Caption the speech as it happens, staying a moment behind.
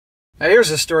Now,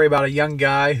 here's a story about a young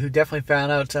guy who definitely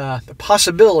found out the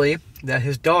possibility that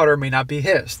his daughter may not be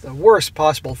his. The worst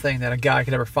possible thing that a guy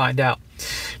could ever find out.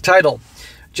 Title: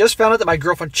 Just found out that my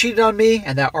girlfriend cheated on me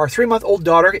and that our 3-month-old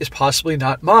daughter is possibly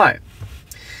not mine.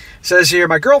 It says here,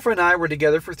 my girlfriend and I were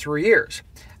together for 3 years.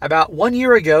 About 1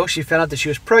 year ago, she found out that she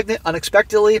was pregnant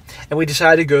unexpectedly, and we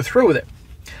decided to go through with it.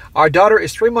 Our daughter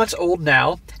is 3 months old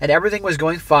now, and everything was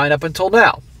going fine up until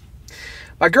now.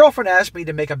 My girlfriend asked me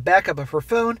to make a backup of her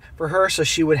phone for her so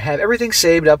she would have everything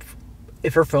saved up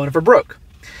if her phone ever broke.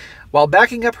 While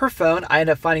backing up her phone, I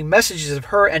ended up finding messages of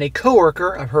her and a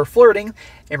coworker of her flirting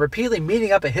and repeatedly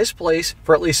meeting up at his place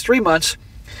for at least 3 months,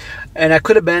 and that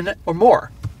could have been or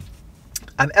more.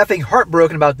 I'm effing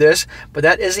heartbroken about this, but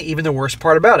that isn't even the worst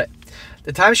part about it.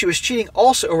 The time she was cheating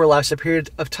also overlaps the period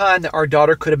of time that our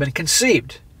daughter could have been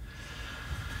conceived.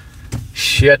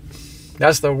 Shit.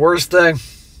 That's the worst thing.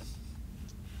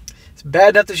 It's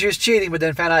bad enough that she was cheating, but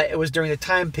then found out it was during the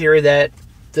time period that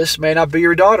this may not be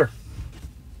your daughter.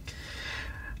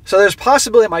 So there's a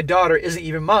possibility that my daughter isn't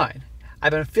even mine. I've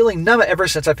been feeling numb ever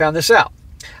since I found this out.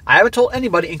 I haven't told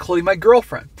anybody, including my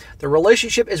girlfriend. The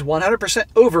relationship is 100%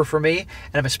 over for me, and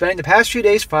I've been spending the past few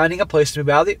days finding a place to move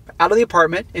out of the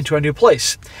apartment into a new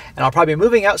place. And I'll probably be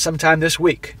moving out sometime this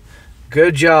week.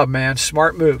 Good job, man.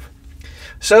 Smart move.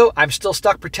 So I'm still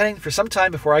stuck pretending for some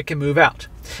time before I can move out.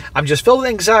 I'm just filled with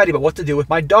anxiety about what to do with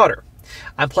my daughter.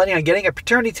 I'm planning on getting a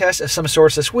paternity test of some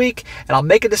sort this week, and I'll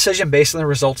make a decision based on the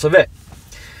results of it.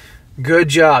 Good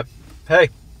job. Hey,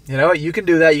 you know what? You can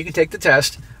do that. You can take the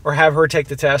test or have her take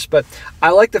the test. But I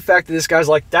like the fact that this guy's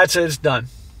like, that's it. It's done.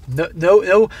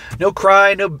 No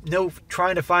crying. No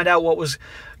trying to find out what was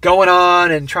going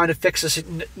on and trying to fix this.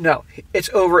 No, it's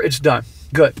over. It's done.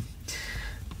 Good.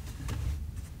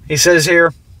 He says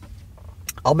here,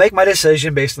 I'll make my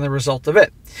decision based on the result of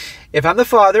it. If I'm the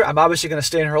father, I'm obviously going to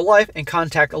stay in her life and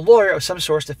contact a lawyer of some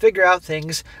sort to figure out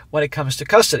things when it comes to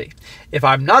custody. If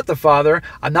I'm not the father,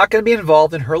 I'm not going to be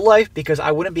involved in her life because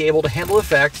I wouldn't be able to handle the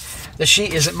fact that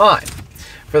she isn't mine.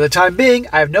 For the time being,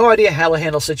 I have no idea how to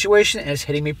handle the situation, and it's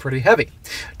hitting me pretty heavy.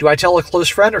 Do I tell a close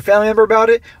friend or family member about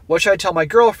it? What should I tell my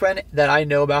girlfriend that I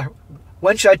know about?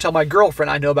 When should I tell my girlfriend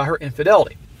I know about her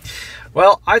infidelity?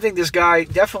 Well, I think this guy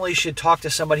definitely should talk to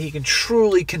somebody he can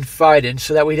truly confide in,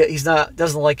 so that way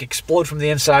doesn't like explode from the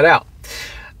inside out.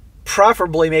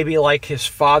 Preferably maybe like his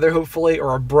father, hopefully,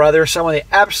 or a brother, someone that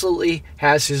absolutely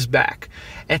has his back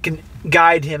and can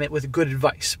guide him with good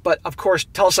advice. But of course,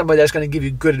 tell somebody that's going to give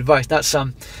you good advice, not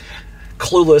some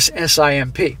clueless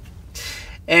SIMP.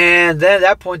 And then at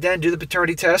that point, then do the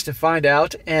paternity test and find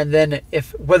out, and then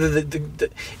if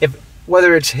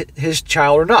whether it's his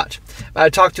child or not. I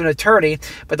talked to an attorney,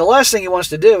 but the last thing he wants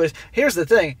to do is, here's the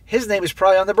thing, his name is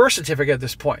probably on the birth certificate at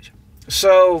this point.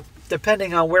 So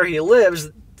depending on where he lives,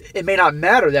 it may not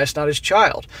matter that it's not his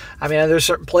child. I mean, there's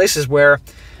certain places where,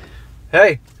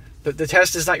 hey, the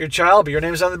test is not your child, but your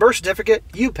name is on the birth certificate,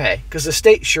 you pay, because the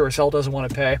state sure as hell doesn't want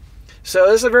to pay. So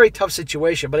this is a very tough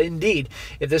situation, but indeed,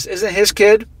 if this isn't his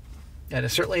kid, and it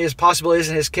certainly is possible it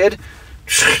isn't his kid,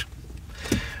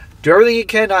 do everything you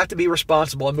can not to be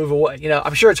responsible and move away. You know,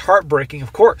 I'm sure it's heartbreaking,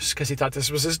 of course, because he thought this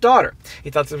was his daughter.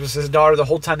 He thought this was his daughter the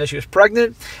whole time that she was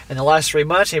pregnant. And the last 3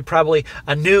 months,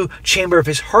 a new chamber of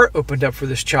his heart opened up for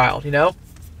this child, you know?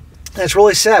 And it's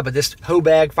really sad, but this hoe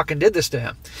bag fucking did this to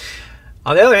him.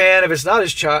 On the other hand, if it's not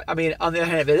his child, on the other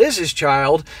hand, if it is his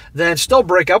child, then still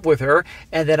break up with her,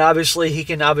 and then he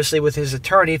can with his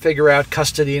attorney figure out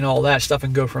custody and all that stuff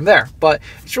and go from there. But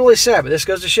it's really sad. But this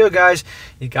goes to show, guys,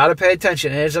 you got to pay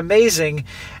attention. And it's amazing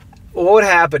what would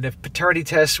happen if paternity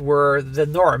tests were the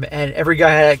norm and every guy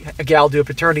had a gal do a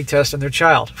paternity test on their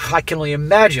child. I can only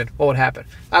imagine what would happen.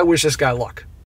 I wish this guy luck.